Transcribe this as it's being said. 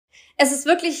Es ist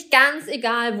wirklich ganz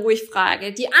egal, wo ich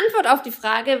frage. Die Antwort auf die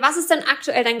Frage, was ist denn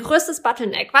aktuell dein größtes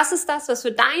Bottleneck? Was ist das, was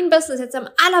für dein Business jetzt am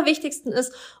allerwichtigsten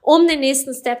ist, um den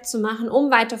nächsten Step zu machen,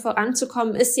 um weiter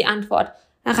voranzukommen, ist die Antwort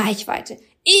Reichweite.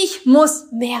 Ich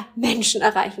muss mehr Menschen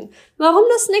erreichen. Warum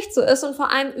das nicht so ist und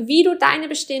vor allem, wie du deine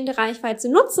bestehende Reichweite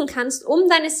nutzen kannst, um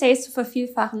deine Sales zu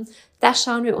vervielfachen, das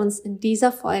schauen wir uns in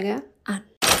dieser Folge an.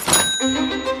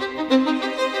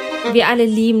 Wir alle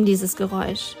lieben dieses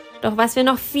Geräusch. Doch was wir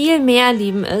noch viel mehr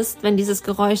lieben ist, wenn dieses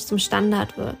Geräusch zum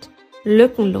Standard wird.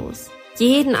 Lückenlos.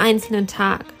 Jeden einzelnen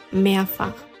Tag.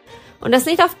 Mehrfach. Und das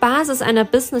nicht auf Basis einer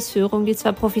Businessführung, die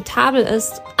zwar profitabel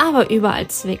ist, aber überall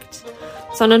zwickt.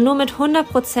 Sondern nur mit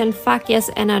 100% Fuck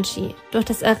Yes Energy durch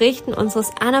das Errichten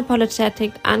unseres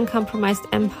unapologetic, uncompromised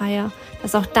Empire,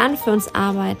 das auch dann für uns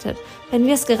arbeitet, wenn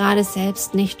wir es gerade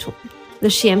selbst nicht tun. The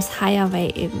She-Aims Higher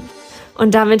Way eben.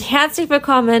 Und damit herzlich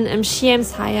willkommen im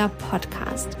She-Aims Higher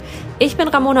Podcast. Ich bin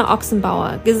Ramona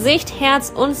Ochsenbauer, Gesicht,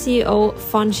 Herz und CEO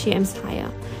von She-Aims Higher,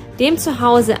 dem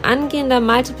Zuhause angehender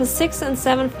Multiple 6- und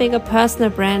 7-Figure Personal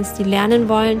Brands, die lernen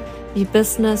wollen, wie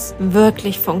Business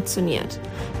wirklich funktioniert.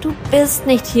 Du bist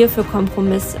nicht hier für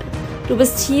Kompromisse. Du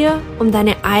bist hier, um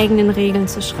deine eigenen Regeln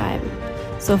zu schreiben.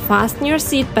 So fasten your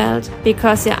seatbelt,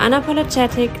 because your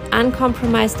unapologetic,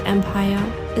 uncompromised empire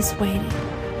is waiting.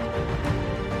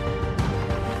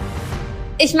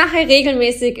 Ich mache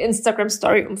regelmäßig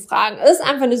Instagram-Story-Umfragen. Ist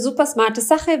einfach eine super smarte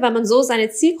Sache, weil man so seine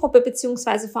Zielgruppe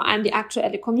beziehungsweise vor allem die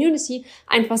aktuelle Community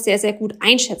einfach sehr, sehr gut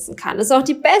einschätzen kann. Das ist auch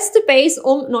die beste Base,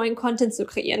 um neuen Content zu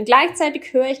kreieren.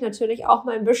 Gleichzeitig höre ich natürlich auch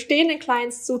meinen bestehenden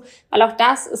Clients zu, weil auch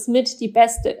das ist mit die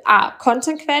beste A,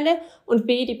 Content-Quelle und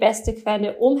B, die beste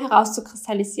Quelle, um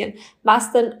herauszukristallisieren,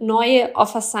 was denn neue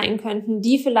Offers sein könnten,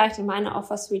 die vielleicht in meiner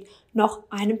Offer-Suite noch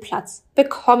einen Platz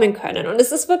bekommen können. Und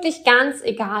es ist wirklich ganz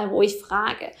egal, wo ich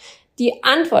frage. Die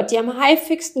Antwort, die am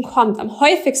häufigsten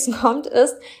kommt,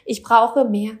 ist, ich brauche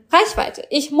mehr Reichweite.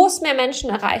 Ich muss mehr Menschen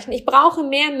erreichen. Ich brauche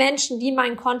mehr Menschen, die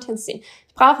meinen Content sehen.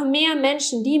 Ich brauche mehr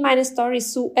Menschen, die meine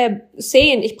Stories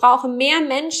sehen. Ich brauche mehr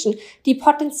Menschen, die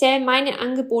potenziell meine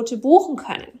Angebote buchen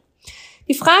können.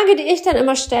 Die Frage, die ich dann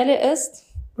immer stelle, ist,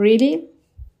 really?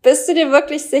 Bist du dir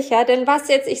wirklich sicher? Denn was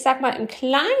jetzt, ich sag mal, im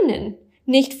Kleinen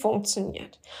nicht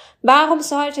funktioniert, warum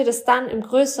sollte das dann im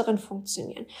Größeren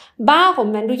funktionieren?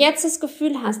 Warum, wenn du jetzt das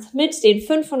Gefühl hast, mit den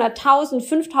 500.000,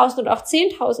 5.000 und auch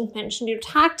 10.000 Menschen, die du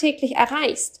tagtäglich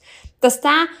erreichst, dass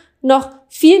da noch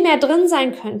viel mehr drin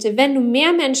sein könnte, wenn du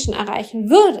mehr Menschen erreichen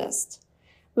würdest?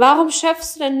 Warum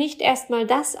schöpfst du denn nicht erstmal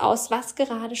das aus, was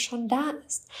gerade schon da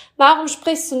ist? Warum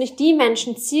sprichst du nicht die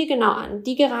Menschen zielgenau an,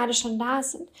 die gerade schon da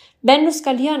sind? Wenn du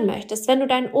skalieren möchtest, wenn du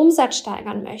deinen Umsatz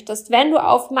steigern möchtest, wenn du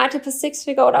auf Multiple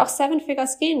 6-Figure oder auch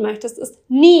 7-Figures gehen möchtest, ist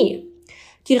nie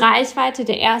die Reichweite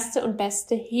der erste und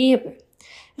beste Hebel.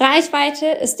 Reichweite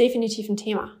ist definitiv ein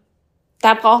Thema.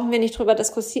 Da brauchen wir nicht drüber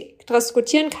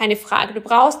diskutieren, keine Frage. Du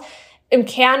brauchst im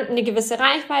Kern eine gewisse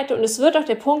Reichweite und es wird auch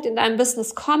der Punkt in deinem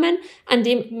Business kommen, an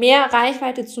dem mehr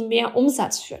Reichweite zu mehr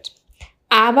Umsatz führt.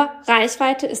 Aber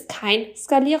Reichweite ist kein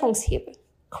Skalierungshebel.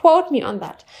 Quote me on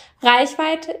that.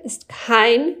 Reichweite ist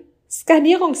kein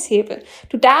Skalierungshebel.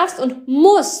 Du darfst und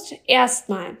musst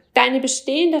erstmal deine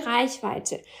bestehende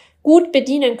Reichweite gut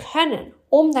bedienen können,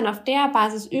 um dann auf der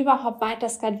Basis überhaupt weiter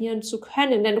skalieren zu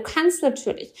können. Denn du kannst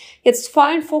natürlich jetzt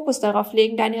vollen Fokus darauf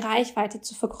legen, deine Reichweite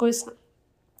zu vergrößern.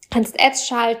 Du kannst Ads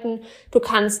schalten, du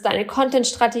kannst deine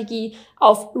Content-Strategie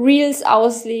auf Reels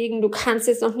auslegen, du kannst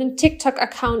jetzt noch einen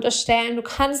TikTok-Account erstellen, du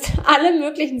kannst alle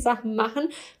möglichen Sachen machen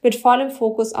mit vollem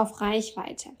Fokus auf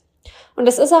Reichweite. Und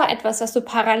das ist auch etwas, was du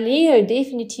parallel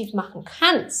definitiv machen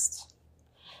kannst,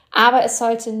 aber es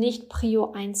sollte nicht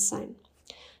Prio 1 sein.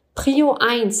 Prio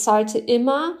 1 sollte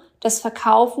immer das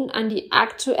Verkaufen an die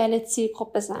aktuelle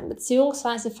Zielgruppe sein,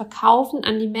 beziehungsweise Verkaufen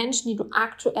an die Menschen, die du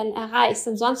aktuell erreichst.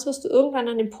 Denn sonst wirst du irgendwann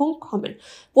an den Punkt kommen,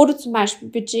 wo du zum Beispiel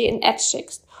Budget in Ads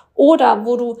schickst oder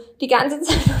wo du die ganze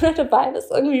Zeit nur dabei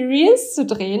bist, irgendwie Reels zu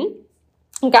drehen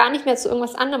und gar nicht mehr zu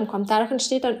irgendwas anderem kommt. Dadurch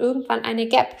entsteht dann irgendwann eine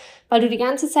Gap, weil du die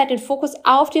ganze Zeit den Fokus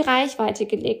auf die Reichweite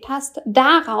gelegt hast,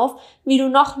 darauf, wie du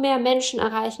noch mehr Menschen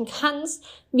erreichen kannst,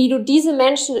 wie du diese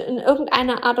Menschen in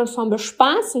irgendeiner Art und Form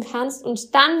bespaßen kannst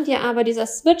und dann dir aber dieser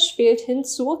Switch fehlt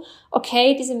hinzu,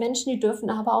 okay, diese Menschen, die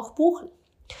dürfen aber auch buchen.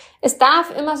 Es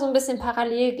darf immer so ein bisschen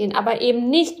parallel gehen, aber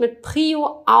eben nicht mit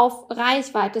Prio auf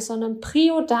Reichweite, sondern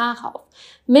Prio darauf,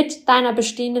 mit deiner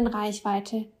bestehenden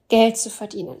Reichweite Geld zu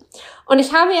verdienen. Und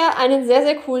ich habe ja einen sehr,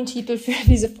 sehr coolen Titel für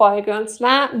diese Folge, und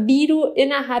zwar, wie du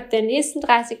innerhalb der nächsten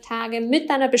 30 Tage mit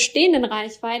deiner bestehenden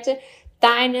Reichweite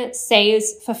deine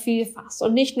Sales vervielfachst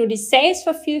und nicht nur die Sales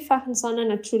vervielfachen, sondern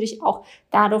natürlich auch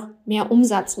dadurch mehr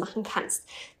Umsatz machen kannst.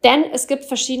 Denn es gibt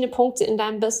verschiedene Punkte in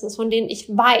deinem Business, von denen ich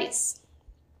weiß,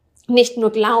 nicht nur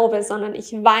glaube, sondern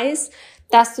ich weiß,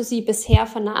 dass du sie bisher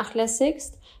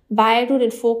vernachlässigst, weil du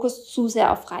den Fokus zu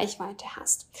sehr auf Reichweite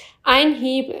hast. Ein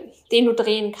Hebel, den du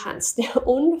drehen kannst, der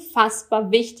unfassbar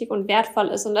wichtig und wertvoll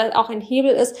ist und auch ein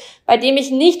Hebel ist, bei dem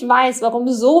ich nicht weiß, warum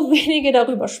so wenige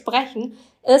darüber sprechen,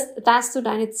 ist, dass du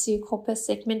deine Zielgruppe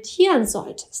segmentieren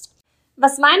solltest.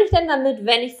 Was meine ich denn damit,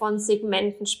 wenn ich von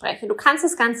Segmenten spreche? Du kannst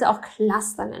das Ganze auch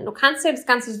Cluster nennen. Du kannst dir das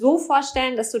Ganze so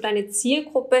vorstellen, dass du deine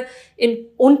Zielgruppe in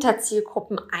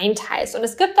Unterzielgruppen einteilst. Und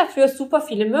es gibt dafür super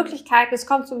viele Möglichkeiten. Es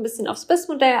kommt so ein bisschen aufs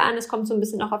Businessmodell an, es kommt so ein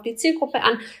bisschen auch auf die Zielgruppe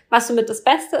an, was somit das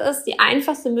Beste ist. Die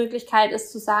einfachste Möglichkeit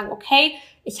ist zu sagen, okay,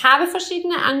 ich habe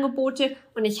verschiedene Angebote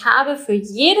und ich habe für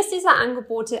jedes dieser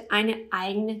Angebote eine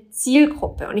eigene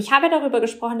Zielgruppe. Und ich habe darüber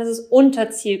gesprochen, dass es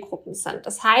Unterzielgruppen sind.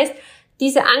 Das heißt,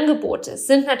 diese Angebote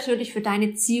sind natürlich für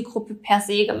deine Zielgruppe per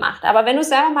se gemacht. Aber wenn du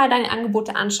selber mal deine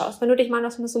Angebote anschaust, wenn du dich mal noch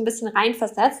so ein bisschen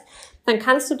reinversetzt, dann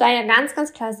kannst du da ja ganz,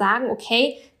 ganz klar sagen,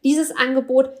 okay, dieses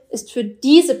Angebot ist für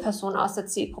diese Person aus der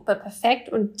Zielgruppe perfekt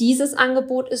und dieses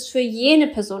Angebot ist für jene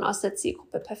Person aus der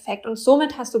Zielgruppe perfekt. Und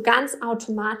somit hast du ganz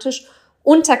automatisch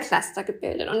Untercluster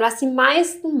gebildet. Und was die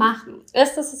meisten machen,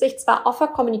 ist, dass sie sich zwar Offer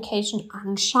Communication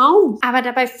anschauen, aber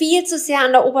dabei viel zu sehr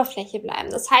an der Oberfläche bleiben.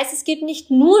 Das heißt, es geht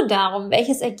nicht nur darum,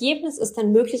 welches Ergebnis ist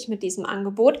denn möglich mit diesem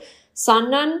Angebot,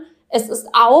 sondern es ist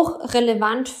auch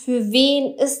relevant, für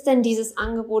wen ist denn dieses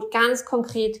Angebot ganz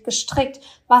konkret gestrickt?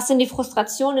 Was sind die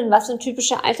Frustrationen, was sind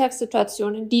typische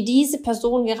Alltagssituationen, die diese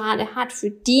Person gerade hat, für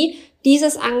die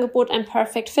dieses Angebot ein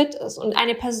Perfect Fit ist. Und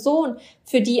eine Person,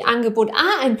 für die Angebot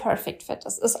A ein Perfect Fit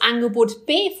ist Angebot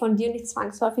B von dir nicht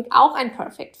zwangsläufig auch ein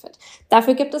Perfect Fit.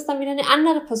 Dafür gibt es dann wieder eine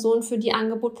andere Person, für die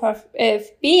Angebot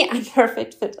B ein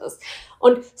Perfect Fit ist.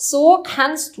 Und so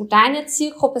kannst du deine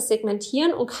Zielgruppe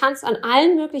segmentieren und kannst an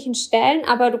allen möglichen Stellen,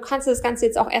 aber du kannst das Ganze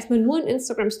jetzt auch erstmal nur in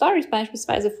Instagram Stories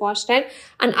beispielsweise vorstellen,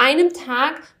 an einem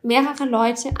Tag mehrere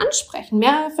Leute ansprechen,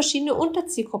 mehrere verschiedene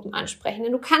Unterzielgruppen ansprechen.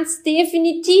 Denn du kannst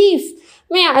definitiv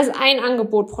mehr als ein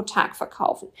Angebot pro Tag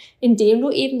verkaufen, indem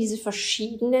du eben diese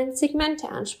verschiedenen Segmente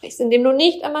ansprichst, indem du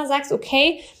nicht immer sagst,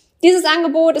 okay, dieses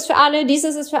Angebot ist für alle,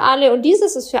 dieses ist für alle und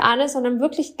dieses ist für alle, sondern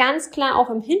wirklich ganz klar auch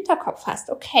im Hinterkopf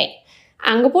hast, okay,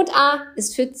 Angebot A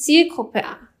ist für Zielgruppe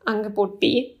A, Angebot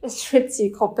B ist für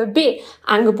Zielgruppe B,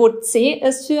 Angebot C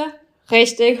ist für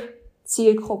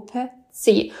Zielgruppe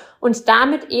C und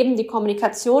damit eben die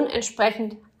Kommunikation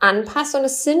entsprechend anpasst und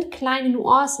es sind kleine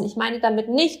Nuancen. Ich meine damit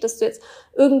nicht, dass du jetzt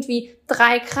irgendwie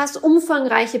 3 krass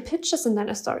umfangreiche Pitches in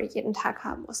deiner Story jeden Tag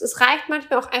haben musst. Es reicht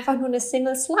manchmal auch einfach nur eine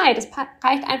Single Slide. Es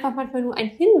reicht einfach manchmal nur ein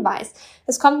Hinweis.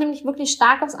 Es kommt nämlich wirklich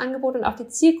stark aufs Angebot und auf die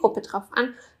Zielgruppe drauf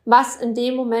an, was in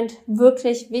dem Moment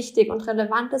wirklich wichtig und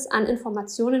relevant ist an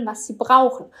Informationen, was sie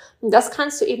brauchen. Und das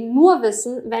kannst du eben nur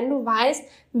wissen, wenn du weißt,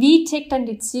 wie tickt dann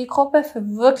die Zielgruppe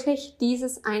für wirklich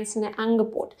dieses einzelne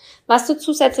Angebot. Was du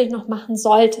zusätzlich noch machen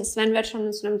solltest, wenn wir jetzt schon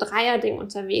in so einem Dreier-Ding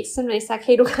unterwegs sind, wenn ich sage,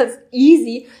 hey, du kannst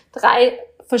easy 3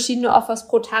 verschiedene Offers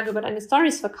pro Tag über deine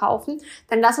Stories verkaufen,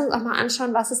 dann lass uns auch mal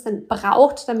anschauen, was es denn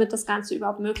braucht, damit das Ganze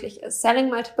überhaupt möglich ist. Selling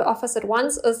Multiple Offers at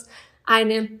Once ist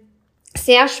eine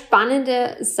sehr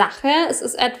spannende Sache. Es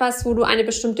ist etwas, wo du eine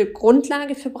bestimmte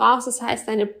Grundlage für brauchst. Das heißt,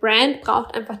 deine Brand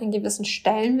braucht einfach einen gewissen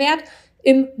Stellenwert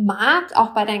im Markt, auch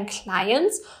bei deinen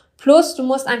Clients. Plus, du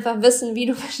musst einfach wissen, wie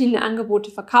du verschiedene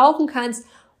Angebote verkaufen kannst,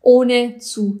 ohne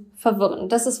zu verwirren.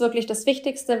 Das ist wirklich das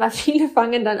Wichtigste, weil viele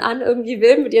fangen dann an, irgendwie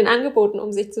wild mit ihren Angeboten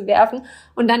um sich zu werfen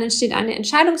und dann entsteht eine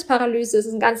Entscheidungsparalyse. Es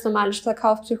ist ein ganz normales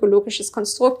verkaufspsychologisches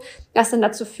Konstrukt, das dann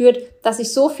dazu führt, dass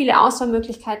ich so viele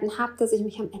Auswahlmöglichkeiten habe, dass ich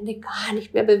mich am Ende gar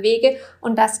nicht mehr bewege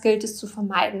und das gilt es zu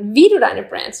vermeiden. Wie du deine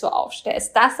Brand so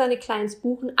aufstellst, dass deine Clients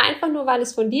buchen, einfach nur, weil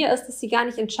es von dir ist, dass sie gar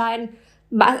nicht entscheiden,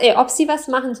 ob sie was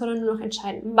machen, sondern nur noch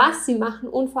entscheiden, was sie machen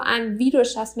und vor allem, wie du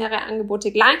es schaffst, mehrere Angebote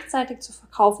gleichzeitig zu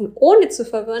verkaufen, ohne zu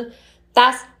verwirren.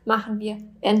 Das machen wir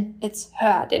in It's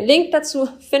Her. Den Link dazu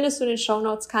findest du in den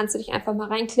Shownotes, kannst du dich einfach mal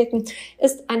reinklicken.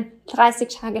 Ist ein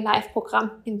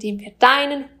 30-Tage-Live-Programm, in dem wir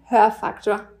deinen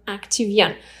Hörfaktor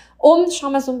aktivieren. Um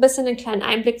schon mal so ein bisschen einen kleinen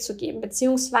Einblick zu geben,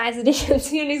 beziehungsweise dich jetzt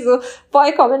hier nicht so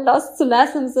vollkommen lost zu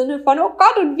lassen im Sinne von, oh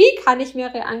Gott, und wie kann ich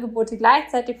mehrere Angebote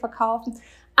gleichzeitig verkaufen?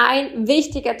 Ein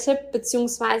wichtiger Tipp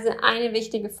beziehungsweise eine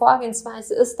wichtige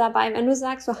Vorgehensweise ist dabei, wenn du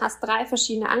sagst, du hast 3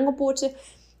 verschiedene Angebote,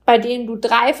 bei denen du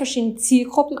 3 verschiedene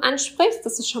Zielgruppen ansprichst,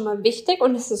 das ist schon mal wichtig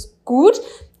und es ist gut,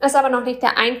 ist aber noch nicht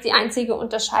die einzige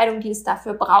Unterscheidung, die es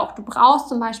dafür braucht. Du brauchst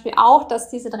zum Beispiel auch, dass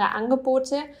diese 3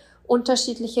 Angebote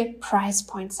unterschiedliche Price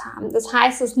Points haben. Das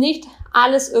heißt, dass nicht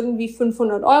alles irgendwie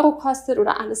 500 € kostet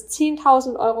oder alles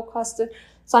 10.000 € kostet,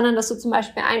 sondern dass du zum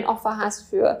Beispiel ein Offer hast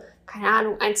für, keine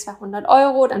Ahnung, 200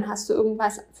 €, dann hast du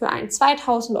irgendwas für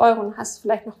 2.000 € und hast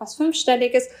vielleicht noch was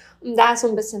Fünfstelliges, um da so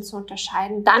ein bisschen zu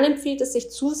unterscheiden. Dann empfiehlt es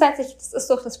sich zusätzlich, das ist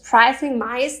durch das Pricing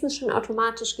meistens schon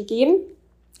automatisch gegeben,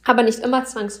 aber nicht immer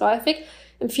zwangsläufig,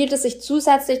 empfiehlt es sich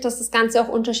zusätzlich, dass das Ganze auch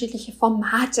unterschiedliche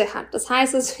Formate hat. Das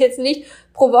heißt, dass du jetzt nicht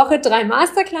pro Woche 3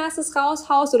 Masterclasses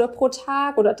raushaust oder pro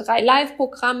Tag oder 3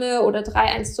 Live-Programme oder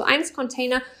 3 1:1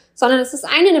 Container, sondern es ist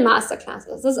eine Masterclass.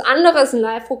 Das andere ist ein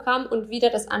Live-Programm und wieder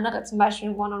das andere zum Beispiel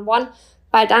ein One-on-One,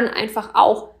 weil dann einfach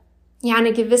auch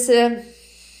eine gewisse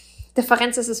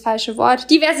Differenz ist das falsche Wort,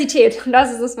 Diversität, und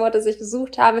das ist das Wort, das ich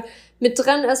gesucht habe, mit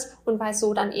drin ist und weil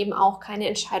so dann eben auch keine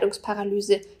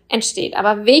Entscheidungsparalyse entsteht.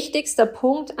 Aber wichtigster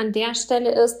Punkt an der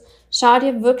Stelle ist, schau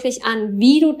dir wirklich an,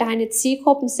 wie du deine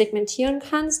Zielgruppen segmentieren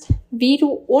kannst, wie du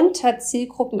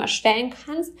Unterzielgruppen erstellen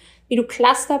kannst, wie du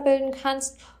Cluster bilden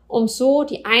kannst, um so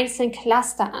die einzelnen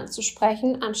Cluster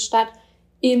anzusprechen, anstatt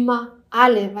immer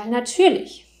alle. Weil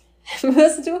natürlich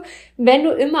wirst du, wenn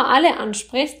du immer alle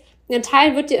ansprichst, ein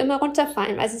Teil wird dir immer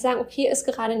runterfallen, weil sie sagen, okay, ist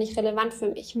gerade nicht relevant für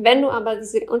mich. Wenn du aber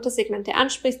diese Untersegmente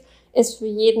ansprichst, ist für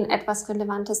jeden etwas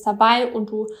Relevantes dabei und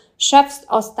du schöpfst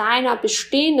aus deiner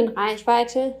bestehenden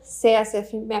Reichweite sehr, sehr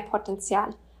viel mehr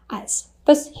Potenzial als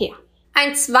bisher.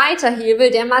 Ein zweiter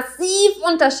Hebel, der massiv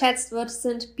unterschätzt wird,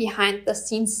 sind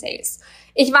Behind-the-Scenes-Sales.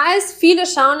 Ich weiß, viele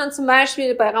schauen dann zum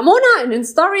Beispiel bei Ramona in den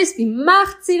Stories, wie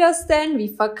macht sie das denn, wie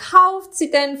verkauft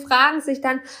sie denn, fragen sich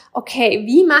dann, okay,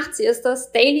 wie macht sie es,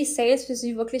 dass Daily Sales für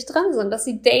sie wirklich drin sind, dass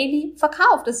sie daily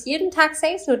verkauft, dass jeden Tag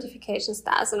Sales Notifications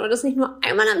da sind und das nicht nur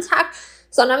einmal am Tag,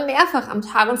 sondern mehrfach am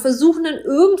Tag und versuchen dann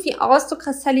irgendwie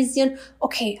auszukristallisieren,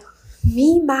 okay,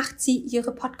 wie macht sie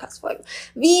ihre Podcast-Folgen,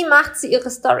 wie macht sie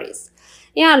ihre Stories?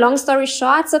 Ja, long story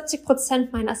short, 70%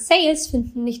 meiner Sales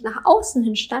finden nicht nach außen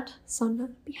hin statt,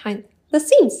 sondern behind the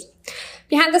scenes.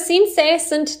 Behind the scenes Sales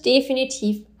sind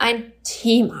definitiv ein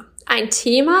Thema. Ein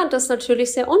Thema, das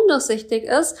natürlich sehr undurchsichtig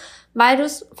ist, weil du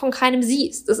es von keinem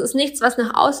siehst. Das ist nichts, was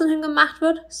nach außen hin gemacht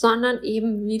wird, sondern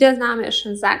eben, wie der Name es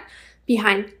schon sagt,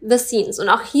 behind the scenes. Und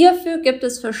auch hierfür gibt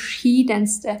es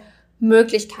verschiedenste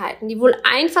Möglichkeiten. Die wohl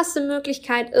einfachste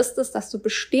Möglichkeit ist es, dass du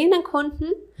bestehenden Kunden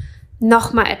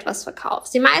nochmal etwas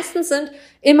verkaufst. Die meisten sind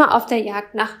immer auf der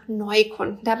Jagd nach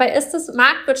Neukunden. Dabei ist es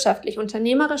marktwirtschaftlich,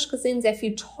 unternehmerisch gesehen sehr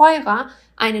viel teurer,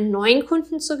 einen neuen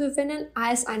Kunden zu gewinnen,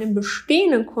 als einem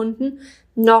bestehenden Kunden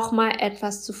nochmal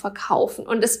etwas zu verkaufen.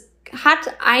 Und es hat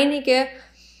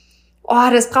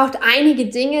das braucht einige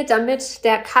Dinge, damit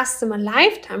der Customer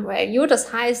Lifetime Value,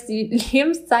 das heißt die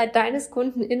Lebenszeit deines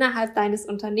Kunden innerhalb deines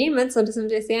Unternehmens, und das sind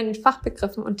wir sehr in den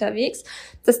Fachbegriffen unterwegs,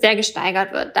 dass der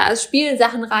gesteigert wird. Da spielen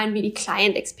Sachen rein wie die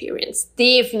Client Experience.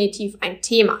 Definitiv ein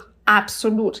Thema.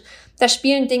 Absolut. Da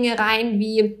spielen Dinge rein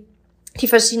wie die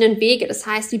verschiedenen Wege, das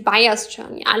heißt die Buyer's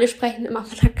Journey. Alle sprechen immer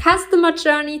von der Customer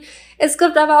Journey. Es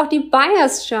gibt aber auch die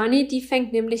Buyer's Journey, die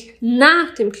fängt nämlich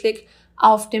nach dem Klick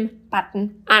auf dem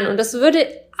Button an. Und das würde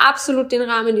absolut den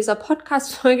Rahmen dieser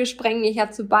Podcast-Folge sprengen. Ich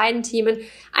habe zu beiden Themen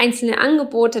einzelne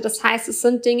Angebote. Das heißt, es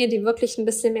sind Dinge, die wirklich ein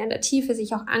bisschen mehr in der Tiefe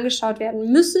sich auch angeschaut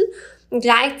werden müssen. Und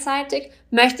gleichzeitig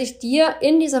möchte ich dir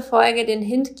in dieser Folge den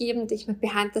Hint geben, dich mit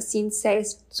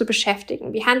Behind-the-Scenes-Sales zu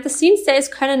beschäftigen.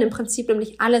 Behind-the-Scenes-Sales können im Prinzip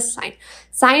nämlich alles sein.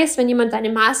 Sei es, wenn jemand deine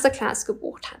Masterclass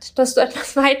gebucht hat, dass du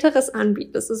etwas weiteres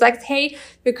anbietest. Du sagst, hey,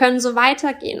 wir können so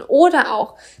weitergehen. Oder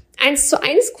auch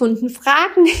 1:1 Kunden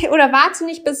fragen oder warte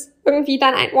nicht, bis irgendwie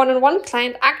dann ein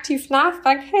One-on-One-Client aktiv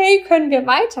nachfragt, hey, können wir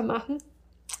weitermachen?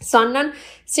 Sondern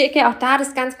schicke auch da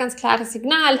das ganz, ganz klare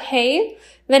Signal, hey,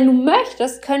 wenn du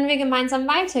möchtest, können wir gemeinsam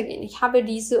weitergehen. Ich habe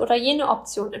diese oder jene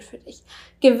Optionen für dich.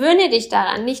 Gewöhne dich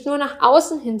daran, nicht nur nach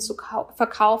außen hin zu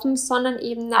verkaufen, sondern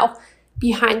eben auch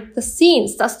behind the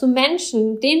scenes, dass du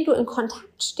Menschen, mit denen du in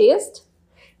Kontakt stehst,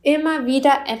 immer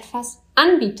wieder etwas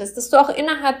anbietest, dass du auch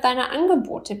innerhalb deiner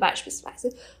Angebote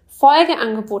beispielsweise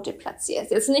Folgeangebote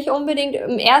platzierst. Jetzt nicht unbedingt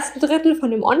im ersten Drittel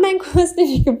von dem Online-Kurs, den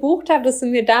ich gebucht habe, dass du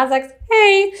mir da sagst,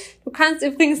 hey, du kannst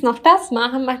übrigens noch das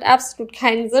machen, macht absolut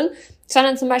keinen Sinn,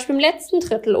 sondern zum Beispiel im letzten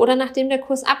Drittel oder nachdem der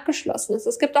Kurs abgeschlossen ist.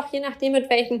 Es gibt auch je nachdem, mit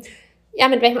welchem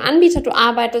Anbieter du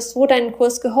arbeitest, wo dein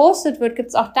Kurs gehostet wird, gibt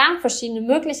es auch da verschiedene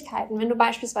Möglichkeiten. Wenn du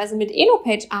beispielsweise mit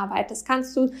Elopage arbeitest,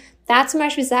 kannst du da zum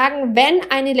Beispiel sagen, wenn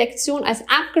eine Lektion als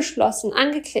abgeschlossen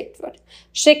angeklickt wird,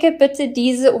 schicke bitte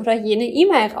diese oder jene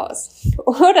E-Mail raus.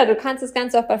 Oder du kannst das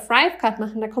Ganze auch bei Thrivecart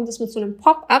machen, da kommt es mit so einem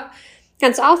Pop-up,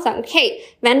 kannst du auch sagen, okay,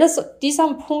 wenn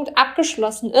dieser Punkt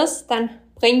abgeschlossen ist, dann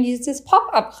bring dieses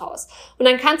Pop-up raus. Und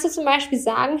dann kannst du zum Beispiel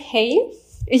sagen, hey,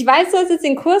 ich weiß, du hast jetzt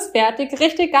den Kurs fertig,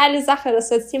 richtig geile Sache, dass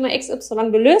du jetzt Thema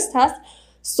XY gelöst hast,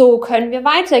 so können wir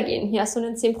weitergehen. Hier hast du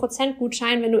einen 10%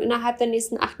 Gutschein, wenn du innerhalb der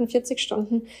nächsten 48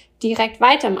 Stunden direkt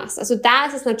weitermachst. Also da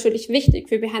ist es natürlich wichtig,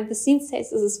 für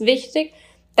Behind-the-Scenes-Sales ist es wichtig,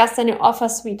 dass deine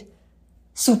Offer-Suite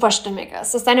super stimmig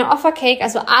ist. Dass deine Offer-Cake,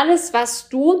 also alles, was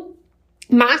du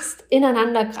machst,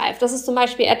 ineinander greift. Das ist zum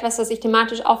Beispiel etwas, was ich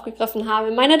thematisch aufgegriffen habe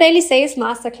in meiner Daily Sales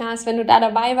Masterclass. Wenn du da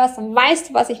dabei warst, dann weißt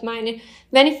du, was ich meine.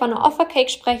 Wenn ich von einer Offer-Cake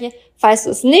spreche, falls du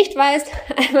es nicht weißt,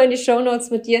 einmal in die Shownotes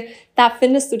mit dir, da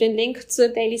findest du den Link zur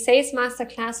Daily Sales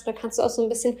Masterclass. Da kannst du auch so ein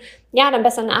bisschen, dann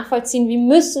besser nachvollziehen, wie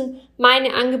müssen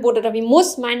meine Angebote oder wie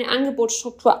muss meine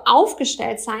Angebotsstruktur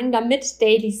aufgestellt sein, damit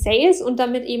Daily Sales und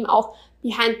damit eben auch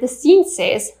Behind-the-Scenes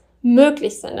Sales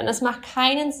möglich sind. Denn es macht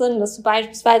keinen Sinn, dass du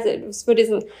beispielsweise, das wird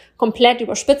jetzt ein komplett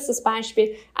überspitztes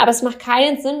Beispiel, aber es macht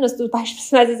keinen Sinn, dass du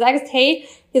beispielsweise sagst, hey,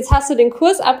 jetzt hast du den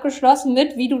Kurs abgeschlossen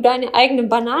mit, wie du deine eigenen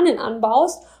Bananen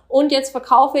anbaust und jetzt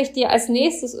verkaufe ich dir als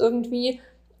nächstes irgendwie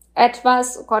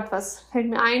etwas, oh Gott, was fällt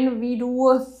mir ein, wie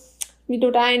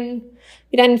du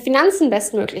deine Finanzen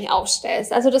bestmöglich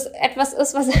aufstellst. Also das etwas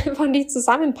ist, was einfach nicht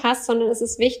zusammenpasst, sondern es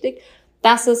ist wichtig,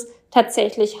 dass es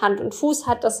tatsächlich Hand und Fuß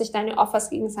hat, dass sich deine Offers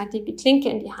gegenseitig die Klinke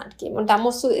in die Hand geben. Und da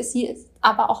musst du sie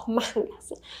aber auch machen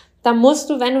lassen. Da musst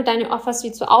du, wenn du deine Offers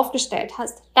wie so aufgestellt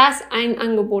hast, dass ein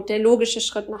Angebot der logische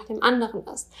Schritt nach dem anderen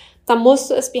ist. Da musst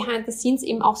du es behind the scenes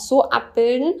eben auch so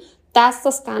abbilden, dass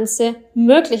das Ganze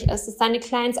möglich ist, dass deine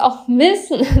Clients auch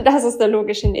wissen, dass es der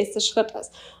logische nächste Schritt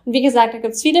ist. Und wie gesagt, da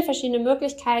gibt es viele verschiedene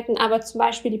Möglichkeiten, aber zum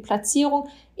Beispiel die Platzierung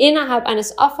innerhalb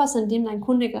eines Offers, in dem dein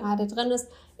Kunde gerade drin ist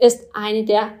eine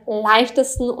der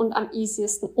leichtesten und am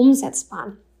easiesten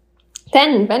umsetzbaren.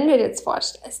 Denn wenn du dir jetzt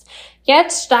vorstellst,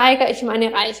 jetzt steigere ich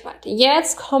meine Reichweite,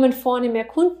 jetzt kommen vorne mehr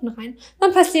Kunden rein,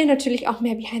 dann passieren natürlich auch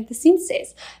mehr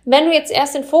Behind-the-Scenes-Sales. Wenn du jetzt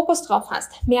erst den Fokus drauf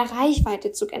hast, mehr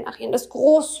Reichweite zu generieren, das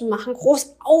groß zu machen,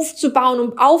 groß aufzubauen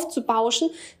und aufzubauschen,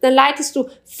 dann leitest du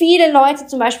viele Leute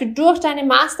zum Beispiel durch deine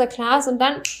Masterclass und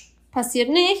dann passiert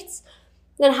nichts.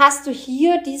 Dann hast du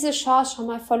hier diese Chance schon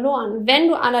mal verloren. Wenn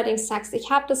du allerdings sagst,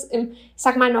 ich habe das im,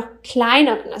 noch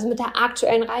kleineren, also mit der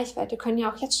aktuellen Reichweite, können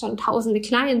ja auch jetzt schon tausende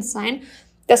Clients sein,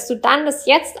 dass du dann das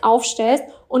jetzt aufstellst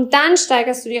und dann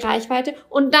steigerst du die Reichweite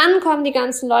und dann kommen die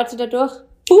ganzen Leute dadurch.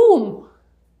 Boom!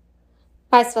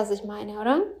 Weißt du, was ich meine,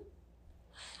 oder?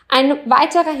 Ein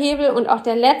weiterer Hebel und auch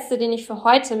der letzte, den ich für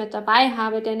heute mit dabei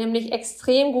habe, der nämlich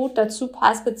extrem gut dazu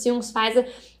passt, beziehungsweise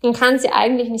man kann sie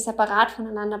eigentlich nicht separat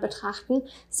voneinander betrachten,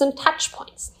 sind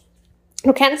Touchpoints.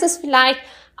 Du kennst es vielleicht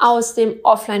aus dem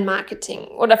Offline-Marketing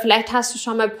oder vielleicht hast du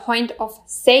schon mal Point of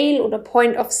Sale oder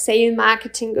Point of Sale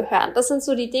Marketing gehört. Das sind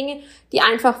so die Dinge, die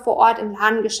einfach vor Ort im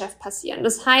Ladengeschäft passieren.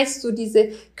 Das heißt, so diese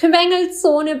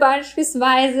Quengelzone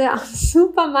beispielsweise am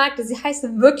Supermarkt, sie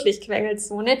heißt wirklich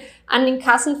Quengelzone, an den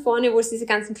Kassen vorne, wo es diese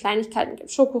ganzen Kleinigkeiten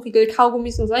gibt, Schokoriegel,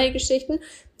 Kaugummis und solche Geschichten.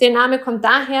 Der Name kommt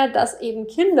daher, dass eben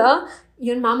Kinder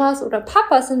ihren Mamas oder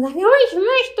Papas und sagen, oh, ich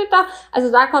möchte da.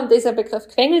 Also da kommt dieser Begriff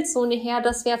Quengelzone her.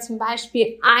 Das wäre zum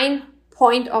Beispiel ein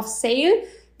Point of Sale,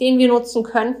 den wir nutzen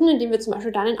könnten, indem wir zum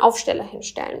Beispiel da einen Aufsteller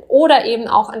hinstellen. Oder eben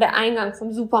auch an der Eingang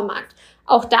vom Supermarkt.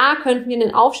 Auch da könnten wir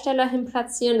einen Aufsteller hin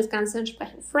platzieren, das Ganze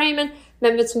entsprechend framen,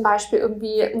 wenn wir zum Beispiel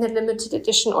irgendwie eine Limited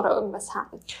Edition oder irgendwas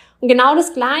haben. Und genau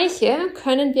das Gleiche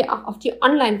können wir auch auf die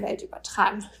Online-Welt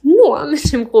übertragen. Nur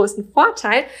mit dem großen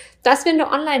Vorteil, dass wir in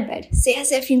der Online-Welt sehr,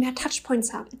 sehr viel mehr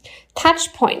Touchpoints haben.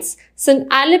 Touchpoints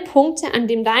sind alle Punkte, an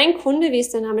denen dein Kunde, wie es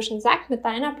der Name schon sagt, mit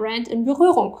deiner Brand in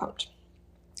Berührung kommt.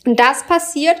 Und das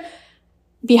passiert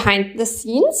behind the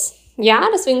scenes. Ja,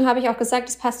 deswegen habe ich auch gesagt,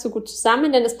 es passt so gut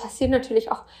zusammen, denn es passiert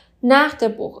natürlich auch nach der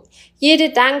Buchung.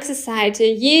 Jede Dankeseite,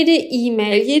 jede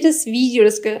E-Mail, jedes Video,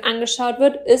 das angeschaut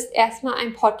wird, ist erstmal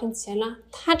ein potenzieller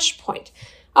Touchpoint.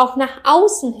 Auch nach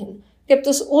außen hin gibt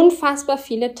es unfassbar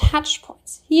viele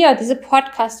Touchpoints. Hier, diese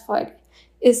Podcast-Folge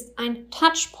ist ein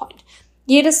Touchpoint.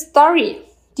 Jede Story,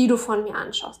 die du von mir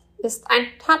anschaust, ist ein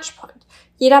Touchpoint.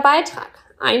 Jeder Beitrag,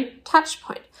 ein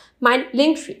Touchpoint. Mein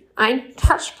Linktree, ein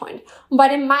Touchpoint. Und bei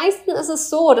den meisten ist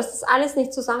es so, dass das alles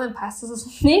nicht zusammenpasst, dass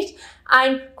es nicht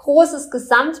ein großes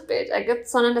Gesamtbild ergibt,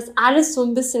 sondern dass alles so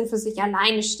ein bisschen für sich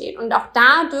alleine steht. Und auch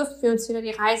da dürfen wir uns wieder die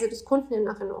Reise des Kunden in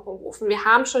Erinnerung rufen. Wir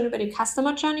haben schon über die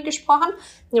Customer Journey gesprochen,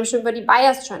 wir haben schon über die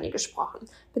Buyers Journey gesprochen.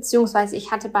 Beziehungsweise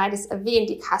ich hatte beides erwähnt.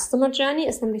 Die Customer Journey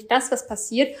ist nämlich das, was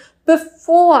passiert,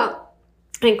 bevor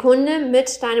ein Kunde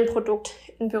mit deinem Produkt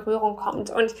in Berührung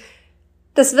kommt. Und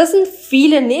das wissen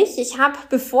viele nicht. Ich habe,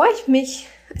 bevor ich mich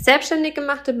selbstständig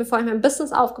gemacht habe, bevor ich mein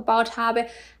Business aufgebaut habe,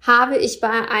 habe ich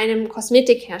bei einem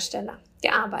Kosmetikhersteller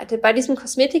gearbeitet. Bei diesem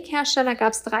Kosmetikhersteller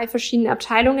gab es 3 verschiedene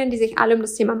Abteilungen, die sich alle um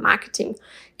das Thema Marketing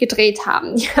gedreht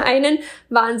haben. Die einen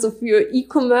waren so für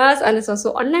E-Commerce, alles was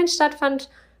so online stattfand,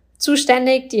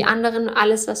 zuständig. Die anderen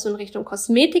alles, was so in Richtung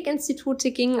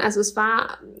Kosmetikinstitute ging. Also es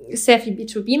war sehr viel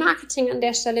B2B-Marketing an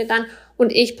der Stelle dann.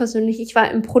 Und ich persönlich, ich war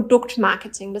im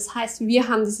Produktmarketing. Das heißt, wir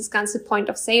haben dieses ganze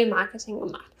Point-of-Sale-Marketing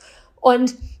gemacht.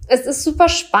 Und es ist super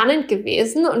spannend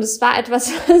gewesen und es war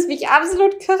etwas, was mich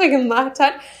absolut kirre gemacht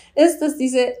hat, ist, dass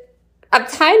diese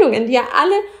Abteilungen, die ja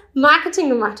alle Marketing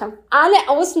gemacht haben, alle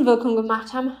Außenwirkung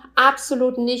gemacht haben,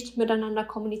 absolut nicht miteinander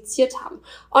kommuniziert haben.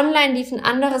 Online liefen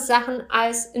andere Sachen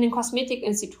als in den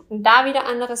Kosmetikinstituten, da wieder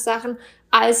andere Sachen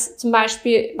als zum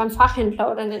Beispiel beim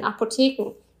Fachhändler oder in den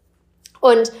Apotheken.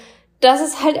 Und das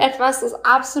ist halt etwas, das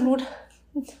absolut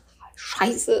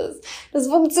scheiße ist. Das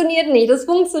funktioniert nicht. Das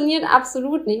funktioniert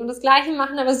absolut nicht. Und das Gleiche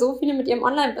machen aber so viele mit ihrem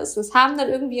Online-Business. Haben dann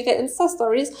irgendwie ihre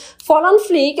Insta-Stories voll on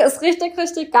fleek. Ist richtig,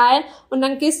 richtig geil. Und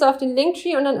dann gehst du auf den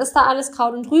Linktree und dann ist da alles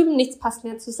Kraut und Rüben. Nichts passt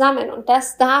mehr zusammen. Und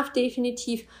das darf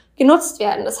definitiv genutzt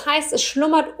werden. Das heißt, es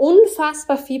schlummert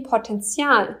unfassbar viel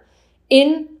Potenzial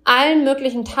in allen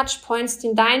möglichen Touchpoints,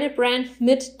 die deine Brand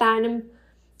mit deinen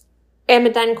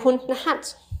Kunden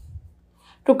hat.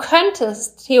 Du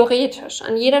könntest theoretisch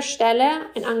an jeder Stelle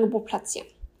ein Angebot platzieren.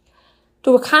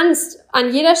 Du kannst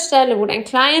an jeder Stelle, wo dein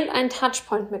Client einen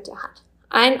Touchpoint mit dir hat,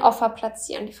 ein Offer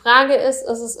platzieren. Die Frage ist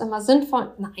es immer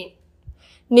sinnvoll? Nein,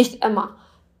 nicht immer.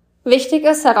 Wichtig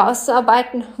ist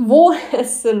herauszuarbeiten, wo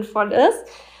es sinnvoll ist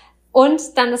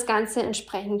und dann das Ganze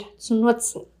entsprechend zu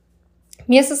nutzen.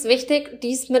 Mir ist es wichtig,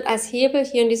 dies mit als Hebel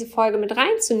hier in diese Folge mit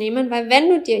reinzunehmen, weil wenn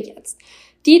du dir jetzt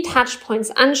die Touchpoints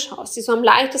anschaust, die so am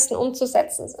leichtesten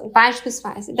umzusetzen sind,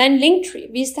 beispielsweise dein Linktree,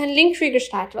 wie ist dein Linktree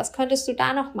gestaltet, was könntest du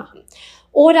da noch machen?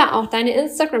 Oder auch deine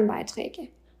Instagram-Beiträge.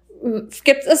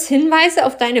 Gibt es Hinweise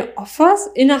auf deine Offers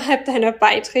innerhalb deiner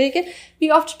Beiträge?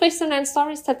 Wie oft sprichst du in deinen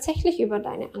Stories tatsächlich über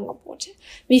deine Angebote?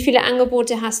 Wie viele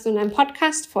Angebote hast du in deinen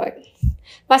Podcast-Folgen?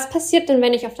 Was passiert denn,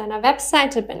 wenn ich auf deiner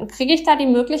Webseite bin? Kriege ich da die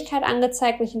Möglichkeit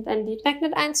angezeigt, mich in dein Lead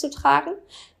Magnet einzutragen?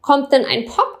 Kommt denn ein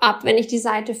Pop-up, wenn ich die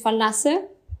Seite verlasse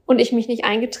und ich mich nicht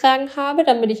eingetragen habe,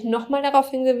 damit ich nochmal darauf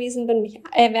hingewiesen bin, mich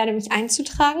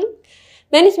einzutragen?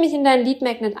 Wenn ich mich in dein Lead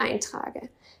Magnet eintrage,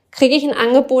 kriege ich ein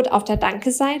Angebot auf der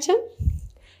Danke-Seite?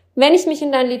 Wenn ich mich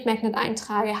in dein Lead Magnet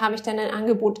eintrage, habe ich dann ein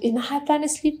Angebot innerhalb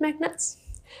deines Lead Magnets?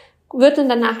 Wird dann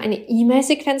danach eine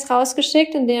E-Mail-Sequenz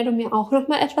rausgeschickt, in der du mir auch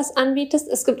nochmal etwas anbietest?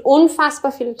 Es gibt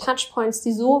unfassbar viele Touchpoints,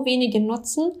 die so wenige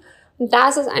nutzen. Und da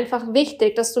ist es einfach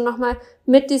wichtig, dass du nochmal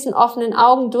mit diesen offenen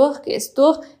Augen durchgehst,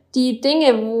 durch die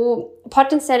Dinge, wo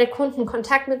potenzielle Kunden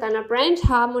Kontakt mit deiner Brand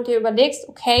haben und dir überlegst,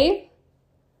 okay,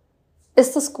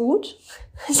 ist das gut?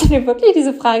 Also dir wirklich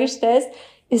diese Frage stellst,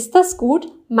 ist das gut?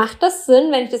 Macht das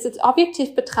Sinn, wenn ich das jetzt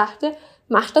objektiv betrachte?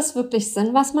 Macht das wirklich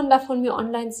Sinn, was man da von mir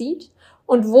online sieht?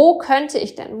 Und wo könnte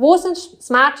ich denn? Wo sind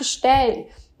smarte Stellen,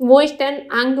 wo ich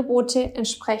denn Angebote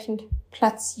entsprechend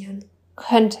platzieren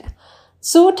könnte?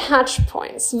 Zu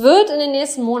Touchpoints wird in den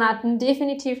nächsten Monaten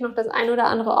definitiv noch das ein oder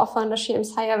andere Offer in der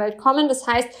She-Ems Higher Welt kommen. Das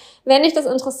heißt, wenn dich das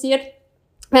interessiert,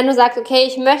 wenn du sagst, okay,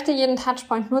 ich möchte jeden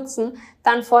Touchpoint nutzen,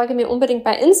 dann folge mir unbedingt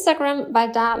bei Instagram,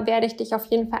 weil da werde ich dich auf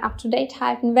jeden Fall up to date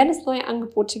halten, wenn es neue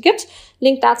Angebote gibt.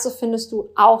 Link dazu findest du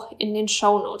auch in den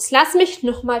Shownotes. Lass mich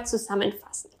nochmal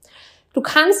zusammenfassen. Du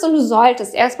kannst und du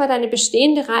solltest erstmal deine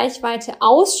bestehende Reichweite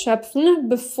ausschöpfen,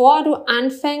 bevor du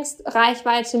anfängst,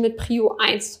 Reichweite mit Prio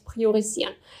 1 zu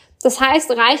priorisieren. Das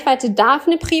heißt, Reichweite darf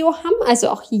eine Prio haben, also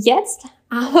auch jetzt,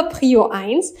 aber Prio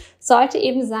 1 sollte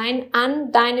eben sein,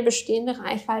 an deine bestehende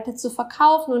Reichweite zu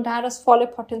verkaufen und da das volle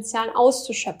Potenzial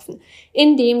auszuschöpfen,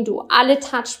 indem du alle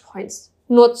Touchpoints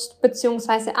nutzt,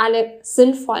 beziehungsweise alle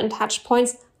sinnvollen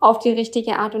Touchpoints auf die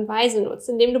richtige Art und Weise nutzt,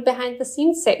 indem du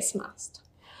Behind-the-Scenes-Sales machst.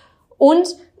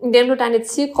 Und indem du deine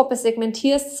Zielgruppe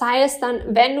segmentierst, sei es dann,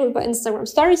 wenn du über Instagram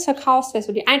Stories verkaufst, wäre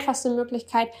so die einfachste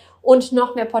Möglichkeit und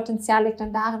noch mehr Potenzial liegt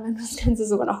dann darin, wenn du das Ganze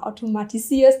sogar noch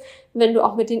automatisierst, wenn du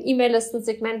auch mit den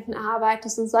E-Mail-Listen-Segmenten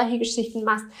arbeitest und solche Geschichten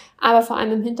machst, aber vor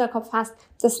allem im Hinterkopf hast,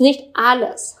 dass nicht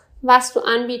alles, was du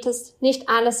anbietest, nicht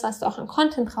alles, was du auch an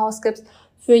Content rausgibst,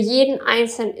 für jeden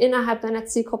Einzelnen innerhalb deiner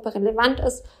Zielgruppe relevant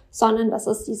ist, sondern dass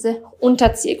es diese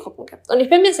Unterzielgruppen gibt. Und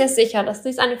ich bin mir sehr sicher, dass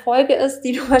dies eine Folge ist,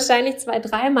 die du wahrscheinlich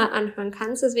 2-3 Mal anhören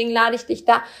kannst. Deswegen lade ich dich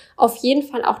da auf jeden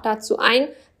Fall auch dazu ein,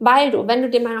 weil du, wenn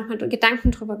du dir mal nochmal Gedanken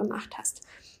drüber gemacht hast,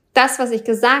 das, was ich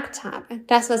gesagt habe,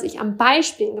 das, was ich am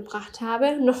Beispiel gebracht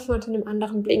habe, nochmal unter einem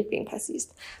anderen Blickwinkel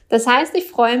siehst. Das heißt, ich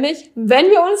freue mich, wenn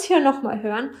wir uns hier nochmal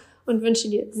hören und wünsche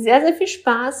dir sehr, sehr viel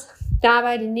Spaß,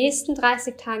 dabei die nächsten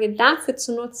 30 Tage dafür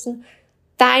zu nutzen,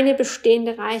 deine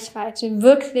bestehende Reichweite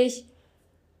wirklich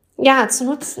ja, zu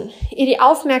nutzen, ihr die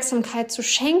Aufmerksamkeit zu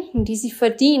schenken, die sie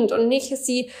verdient und nicht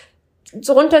sie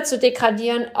so runter zu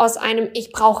degradieren aus einem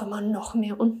ich brauche immer noch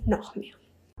mehr und noch mehr.